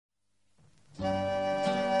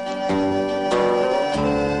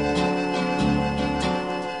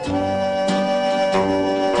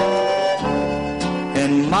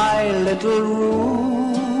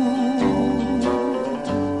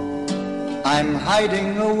I'm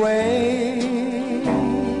hiding away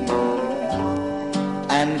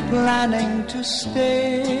and planning to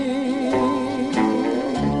stay,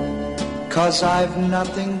 'cause I've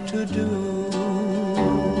nothing to do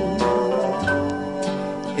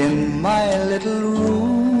in my little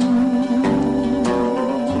room.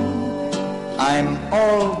 I'm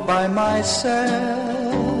all by myself,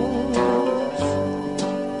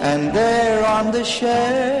 and there on the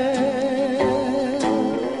shelf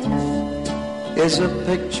is a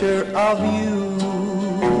picture of you.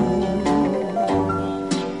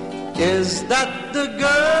 Is that the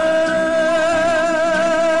girl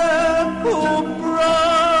who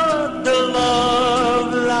brought the love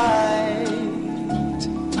light,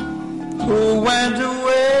 who went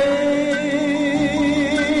away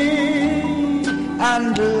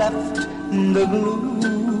and left the gloom?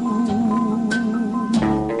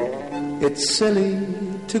 It's silly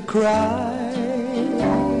to cry,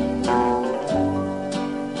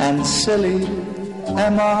 and silly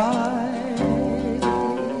am I,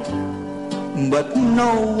 but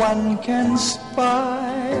no one can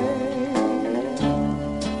spy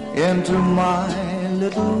into my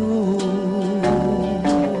little room.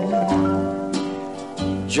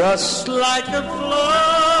 Just like a flood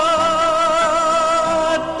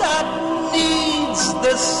that needs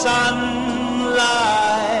the sunlight,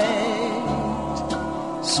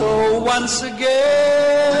 so once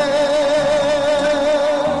again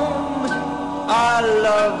our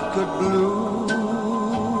love could bloom.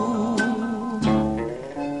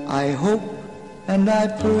 I hope and I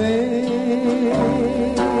pray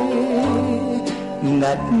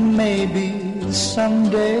that maybe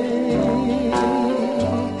someday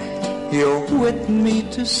you're with me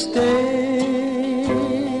to stay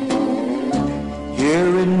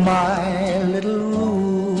here in my little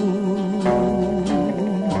room.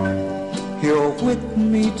 You're with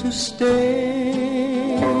me to stay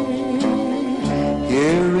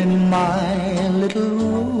here in my little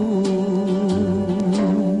room.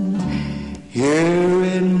 Here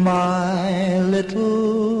in my little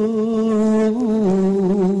room.